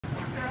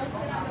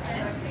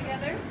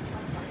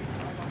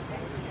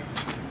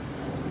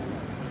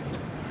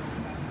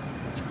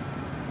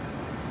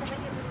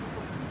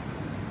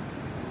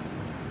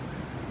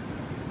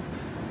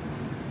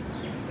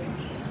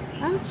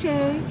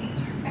Okay.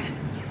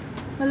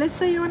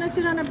 Melissa, you want to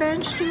sit on a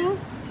bench too?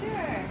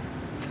 Sure.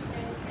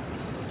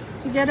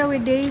 Together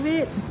with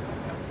David?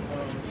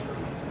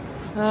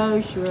 Oh,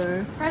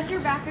 sure. Press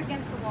your back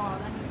against the wall.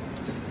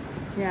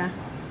 Yeah.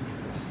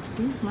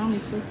 See, Mom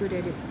is so good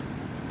at it.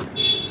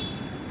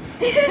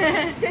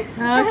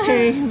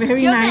 Okay,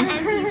 very nice.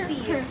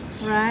 NPC.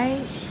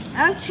 Right?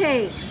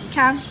 Okay,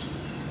 come.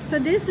 So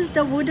this is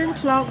the wooden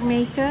clock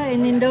maker,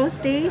 and in those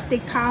days they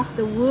carve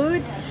the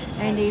wood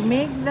and they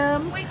make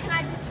them. Wait, can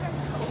I just try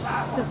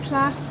It's a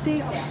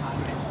plastic,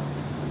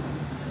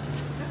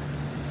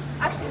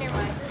 Actually, never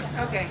mind.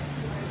 Okay.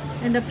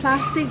 and the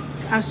plastic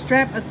are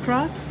strapped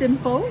across,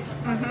 simple.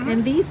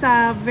 And these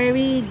are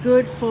very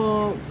good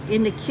for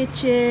in the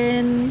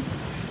kitchen,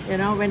 you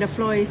know, when the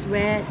floor is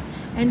wet.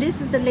 And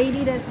this is the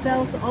lady that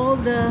sells all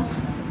the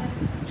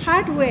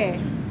hardware,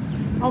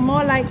 or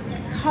more like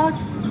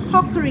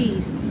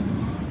crockeries,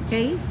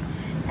 okay?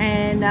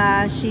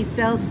 And she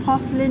sells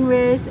porcelain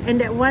wares, and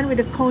that one with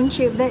the cone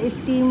shape, that is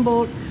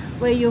steamboat,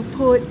 where you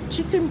put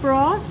chicken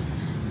broth,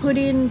 put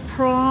in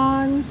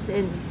prawns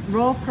and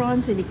raw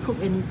prawns, and you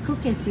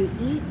cook as you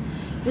eat.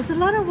 There's a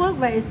lot of work,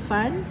 but it's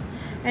fun.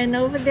 And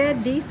over there,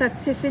 these are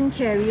tiffin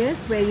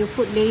carriers where you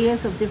put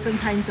layers of different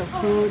kinds of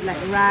food like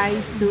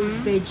rice, soup,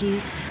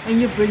 veggie,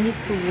 and you bring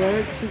it to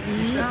work to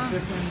eat.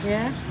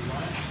 Yeah.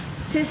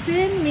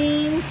 Tiffin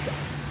means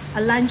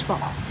a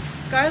lunchbox.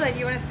 Scarlett,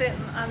 you want to sit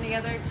on the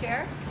other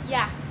chair?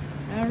 Yeah.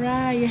 All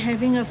right, you're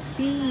having a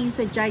feast,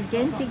 a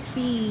gigantic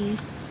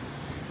feast.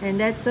 And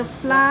that's a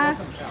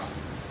flask,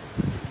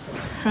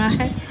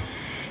 right?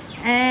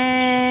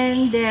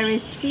 And there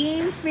is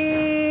steamed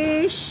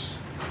fish.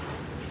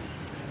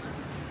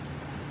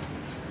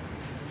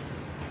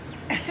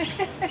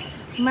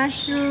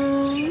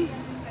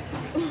 Mushrooms,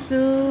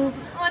 soup.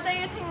 Oh, I thought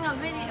you were taking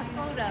a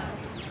photo.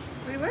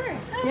 We were.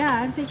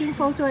 Yeah, I'm taking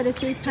photo at the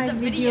same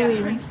time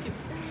videoing.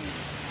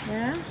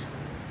 Yeah.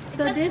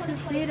 So this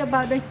is it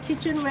about the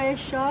kitchenware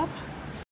shop.